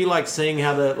 There's a few seeing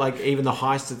how even the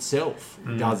heist itself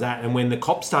does that, and when the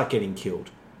cops start getting killed.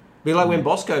 Be like when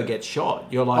Bosco gets shot.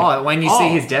 You're like, when you see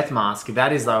his death mask,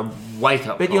 that is a wake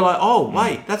up. But you're like, oh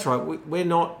wait, that's right.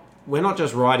 We're not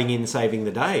just riding in saving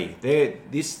the day.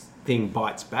 This thing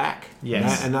bites back.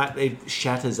 Yes. And that it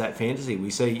shatters that fantasy.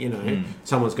 We see,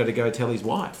 someone's got to go tell his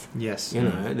wife. Yes.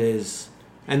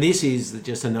 And this is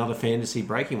just another fantasy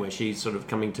breaking where she's sort of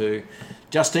coming to...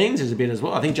 Justine's is a bit as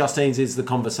well. I think Justine's is the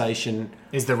conversation...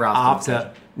 Is the Ralph after...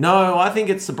 conversation? No, I think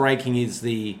it's the breaking is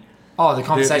the... Oh, the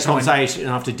conversation. The conversation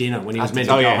after dinner when he was meant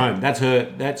to go home.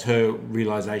 That's her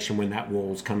realisation when that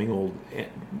wall's coming all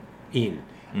in.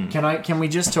 Can we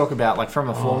just talk about from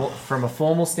a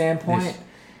formal standpoint,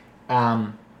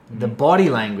 the body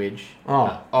language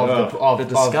of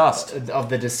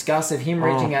the disgust of him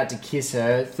reaching out to kiss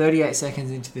her 38 seconds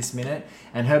into this minute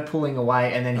and her pulling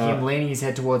away and then him leaning his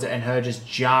head towards it and her just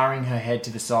jarring her head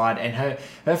to the side and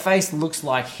her face looks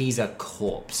like he's a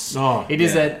corpse. It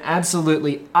is an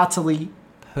absolutely utterly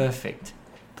perfect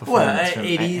performance. Well,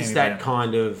 it is that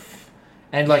kind of,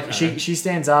 and she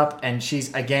stands up and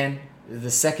she's again. The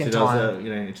second time...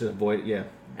 to avoid,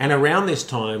 And around this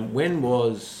time, when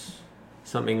was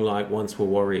something like Once Were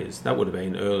Warriors? That would have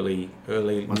been early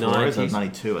 90s.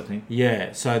 92, I think.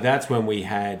 Yeah, so that's when we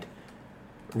had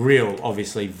real,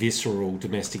 obviously, visceral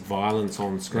domestic violence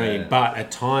on screen. Yeah. But at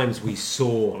times we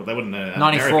saw... Well, they wouldn't know.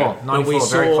 94,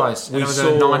 very close. And it was a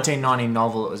 1990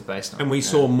 novel it was based on. And we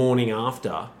saw Morning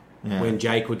After, when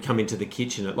Jake would come into the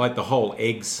kitchen, the whole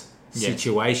eggs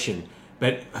situation...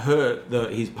 But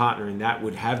his partner in that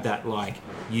would have that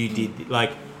you did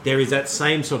there is that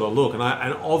same sort of look, and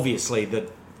obviously the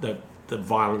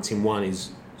violence in one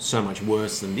is so much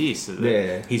worse than this.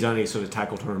 He's only sort of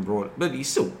tackled her and brought, but he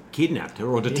still kidnapped her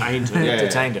or detained her.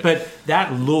 Detained her. But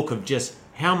that look of just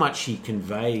how much she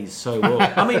conveys so well.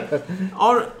 I mean,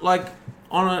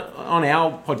 on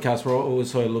our podcast, we're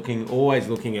also always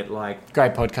looking at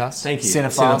great podcast. Thank you,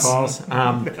 Cinephiles.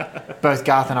 Both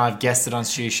Garth and I have guested on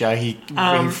Stu's show. He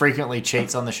frequently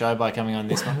cheats on the show by coming on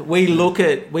this one. We look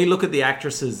at the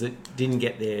actresses that didn't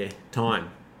get their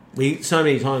time. so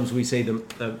many times we see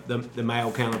the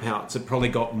male counterparts that probably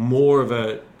got more of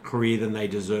a career than they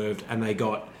deserved, and they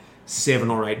got 7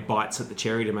 or 8 bites at the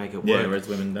cherry to make it work. Yeah, whereas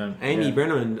women don't. Amy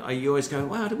Brenneman, you always go,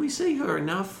 wow, did we see her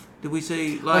enough? Did we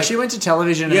see Like she went to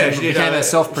television and she became a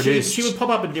self-produced. She would pop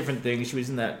up in different things. She was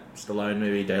in that Stallone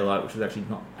movie Daylight, which was actually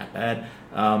not that bad.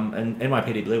 And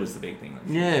NYPD Blue was the big thing.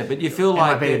 Yeah, but you feel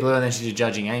like NYPD Blue, and then she did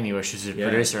Judging Amy, where she was a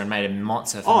producer and made a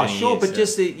monster for many years. Oh, sure, but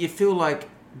just you feel like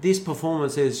this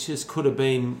performance just could have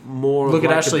been more. Look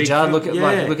at Ashley Judd. Look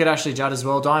at Ashley Judd as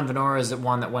well. Diane Venora is the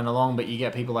one that went along, but you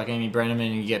get people like Amy Brenneman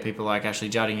and you get people like Ashley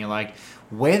Judd, and you're like,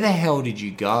 where the hell did you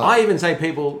go? I even say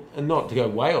people, and not to go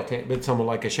way off, but someone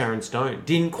like a Sharon Stone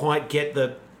didn't quite get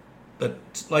the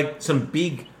like some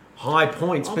big high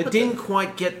points, but didn't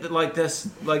quite get the like this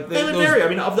like the. They were very. I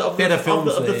mean, of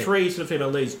the 3 sort of female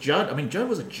leads, Judd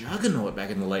was a juggernaut back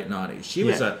in the late 90s.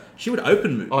 She would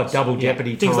open movies. Oh, Double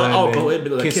Jeopardy things time,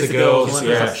 like Kiss the Girls.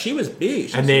 Yeah. She was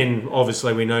big. Then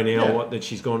obviously we know now that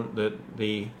she's gone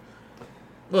the.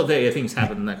 Well, things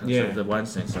happen and that kind of stuff, the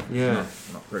Weinstein stuff. Yeah.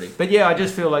 Not pretty. But yeah, I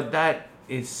just feel like that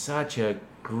is such a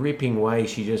gripping way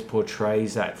she just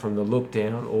portrays that from the look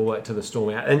down all the way to the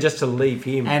storm out, and just to leave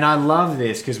him. And I love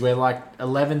this because we're like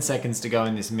 11 seconds to go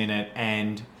in this minute,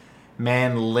 and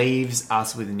man leaves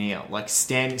us with Neil like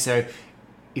standing. So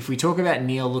if we talk about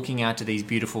Neil looking out to these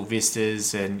beautiful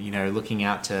vistas and looking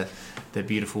out to the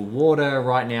beautiful water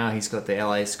right now, he's got the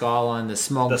LA skyline, the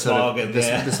smog covered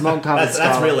that's skyline.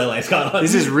 That's real LA skyline.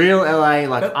 This is real LA,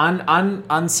 like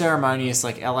unceremonious,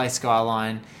 like LA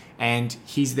skyline. And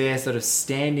he's there sort of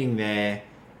standing there,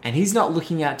 and he's not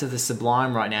looking out to the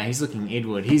sublime right now. He's looking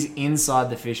inward. He's inside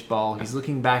the fishbowl. He's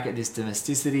looking back at this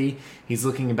domesticity. He's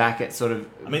looking back at sort of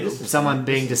someone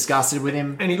being disgusted with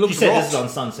him. And he looks. You said this is on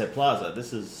Sunset Plaza.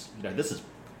 This is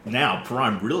now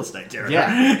prime real estate territory.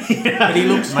 Yeah. But he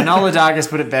looks. Manola Dargis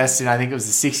put it best in, I think it was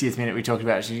the 60th minute we talked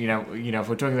about. If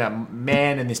we're talking about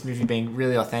man and this movie being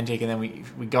really authentic, and then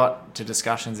we got to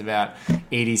discussions about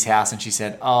Edie's house, and she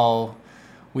said, "Oh,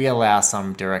 we allow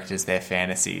some directors their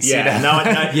fantasies." Yeah,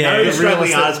 no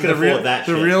struggling artist can afford that.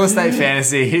 The real estate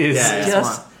fantasy is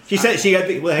just. She said she had.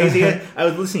 I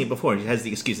was listening to it before, and she has the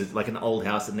excuse it's like an old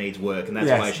house that needs work, and that's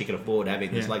why she can afford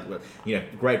having this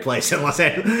great place in Los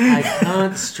Angeles. I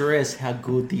can't stress how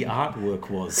good the artwork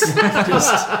was.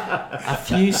 Just a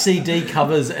few CD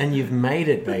covers, and you've made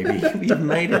it, baby. You've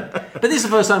made it. But this is the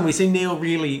first time we see Neil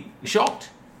really shocked.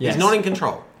 Yes. He's not in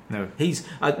control. No, he's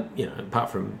apart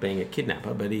from being a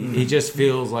kidnapper, but he just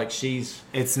feels like she's.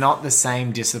 It's not the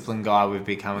same disciplined guy we've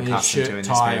become accustomed to in this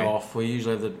movie. Tie off. We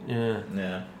usually have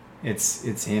the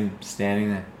It's him standing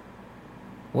there.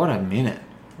 What a minute!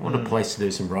 What a place to do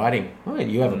some writing. Oh,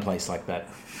 you have a place like that.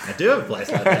 I do have a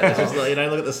place like that. It's just look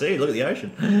at the sea, look at the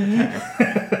ocean.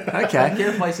 Okay,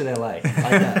 get a place in LA like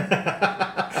that.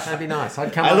 That'd be nice.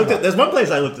 I'd come. There's one place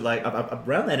I looked at like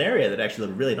around that area that actually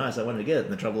looked really nice. I wanted to get it,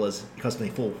 and the trouble is, it cost me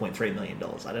 $4.3 million.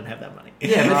 I don't have that money.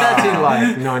 Yeah, but that's in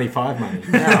like 95 money. No,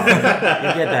 you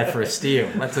get that for a steal.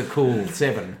 That's a cool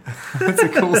 7. That's a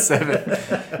cool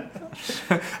 7.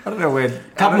 I don't know where.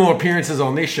 Couple more appearances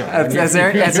on this show. Is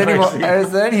there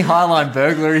any Highline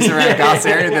burglaries around Garth's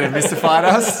area that have mystified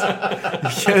us?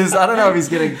 Because I don't know if he's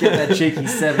going to get that cheeky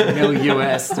 $7 million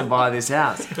US to buy this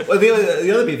house. Well,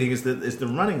 the other big thing is the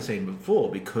running scene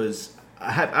before, because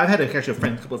I've had a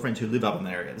couple of friends who live up in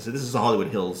the area. So this is the Hollywood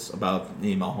Hills above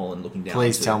near Mulholland, looking down.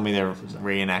 Please tell me they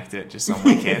reenact it just on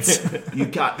weekends.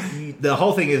 The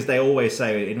whole thing is they always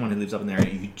say anyone who lives up in the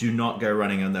area, you do not go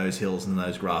running on those hills and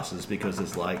those grasses because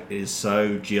it is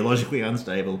so geologically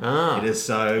unstable. It is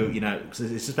so it's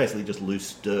just basically just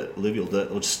loose dirt, alluvial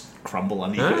dirt, will just crumble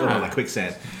under you like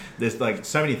quicksand. There's like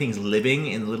so many things living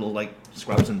in little like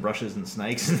scrubs and brushes and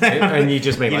snakes. And you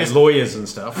just mean lawyers and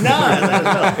stuff. No,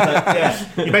 that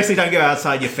as well. You basically don't go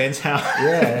outside your fence house.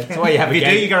 Yeah, that's why you have.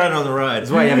 You go out on the road.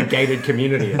 That's why you have a gated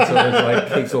community. It sort of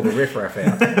like keeps all the riffraff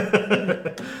out.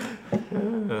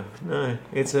 No,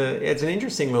 it's an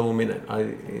interesting little minute.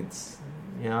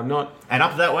 I'm not. And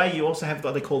up that way, you also have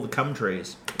what they call the cum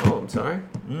trees. Oh, I'm sorry.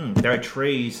 There are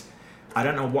trees. I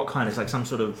don't know what kind. It's like some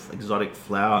sort of exotic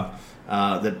flower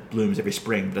that blooms every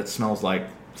spring, but it smells like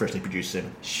freshly produced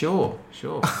semen. Sure.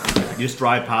 You just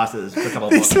drive past it for a couple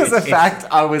of blocks. This was a fact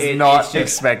I was not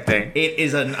expecting. It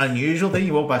is an unusual thing.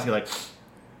 You walk past, you're like,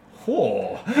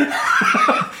 whoa.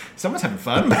 Someone's having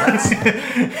fun.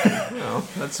 Well,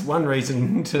 that's one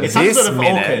reason to... It's some sort of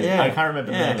orchid. I can't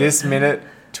remember the name. This minute,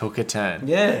 took a turn.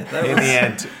 Yeah, that In the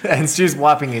end. And Stu's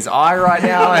wiping his eye right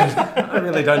now, and I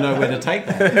really don't know where to take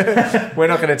that. we're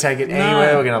not going to take it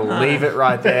anywhere. We're going to leave it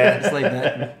right there. Just leave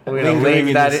that. We're going to lingering leave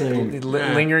in that the scene.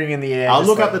 lingering in the air. I'll just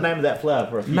look like- up the name of that flower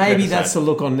for a few Maybe episodes. that's the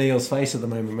look on Neil's face at the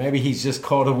moment. Maybe he's just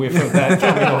caught a whiff of that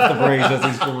coming off the breeze as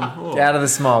he's going, oh. Out of the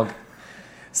smog.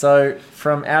 So,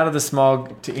 from out of the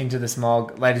smog to into the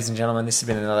smog, ladies and gentlemen, this has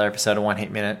been another episode of One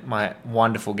Hit Minute. My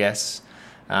wonderful guests,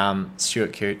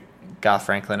 Stuart Coote, Garth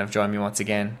Franklin, have joined me once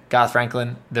again. Garth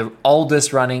Franklin, the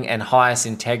oldest running and highest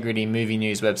integrity movie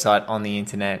news website on the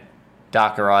internet,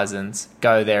 Dark Horizons.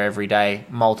 Go there every day,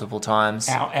 multiple times.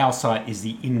 Our site is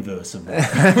the inverse of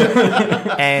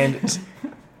that. And...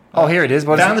 Oh, here it is.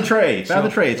 What Found is the tree. Found the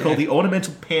tree. It's called the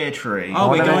ornamental pear tree. Oh,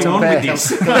 we're going Ornamental on pear. with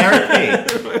this. Calari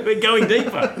pear. We're going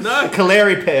deeper. No.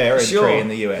 Calari pear Sure. tree in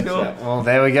the US. Sure. Yeah. Well,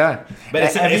 there we go.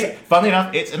 But funnily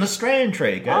enough, it's an Australian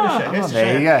tree.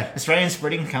 there you go. Australian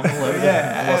spreading come all over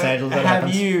Los Angeles. That Have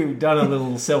happens. you done a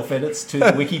little self-edits to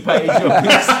the wiki page of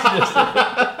this?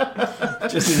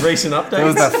 Just in recent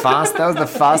updates? That was the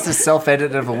fastest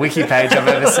self-edit of a wiki page I've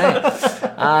ever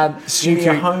seen. Stu Give me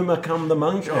a Coote, Homer come the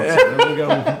monk. Oh, sorry, we're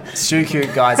going. Stu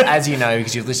Coote, guys, as you know,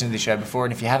 because you've listened to the show before,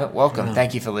 and if you haven't, welcome.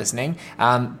 Thank you for listening.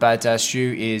 But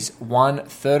Stu is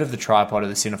 1/3 of the tripod of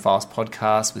the Cinephiles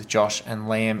podcast with Josh and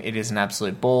Liam. It is an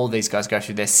absolute ball. These guys go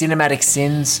through their cinematic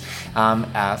sins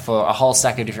for a whole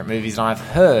stack of different movies, and I've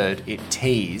heard it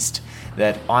teased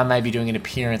that I may be doing an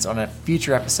appearance on a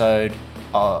future episode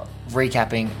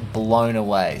recapping Blown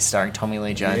Away, starring Tommy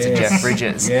Lee Jones and Jeff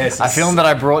Bridges. Yes. A film that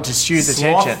I brought to Stu's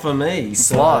attention. Sloth for me.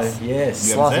 So, Sloth. yes.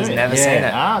 Sloth has seen it? never seen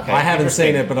it. Ah, okay. I haven't Interesting.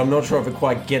 seen it, but I'm not sure if it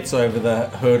quite gets over the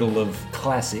hurdle of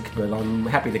classic. But I'm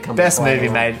happy to come. Best to movie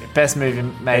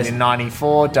made in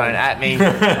 '94. Don't at me.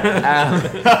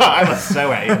 I was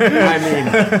so angry. I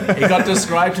mean, it got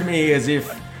described to me as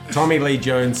if Tommy Lee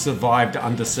Jones survived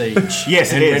under siege.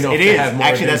 Yes, and it went is. off It to is. have more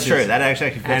Actually, that's adventures. true. That actually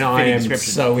fits And a I fitting am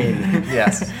description. so in.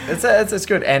 Yes, it's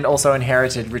good, and also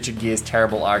inherited Richard Gere's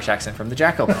terrible Irish accent from The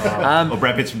Jackal. Or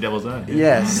Brad Pitt's from Devil's Own.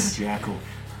 Yes. Jackal.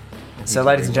 So,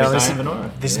 ladies and gentlemen, Simon Venora.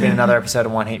 this has been another episode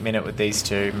of One Heat Minute with these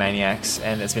two maniacs,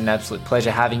 and it's been an absolute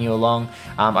pleasure having you along.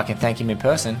 I can thank him in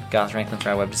person, Garth Franklin,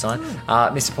 for our web design.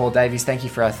 Mr. Paul Davies, thank you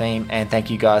for our theme, and thank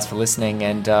you guys for listening.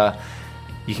 And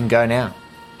you can go now.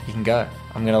 You can go.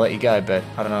 I'm going to let you go, but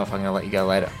I don't know if I'm going to let you go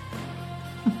later.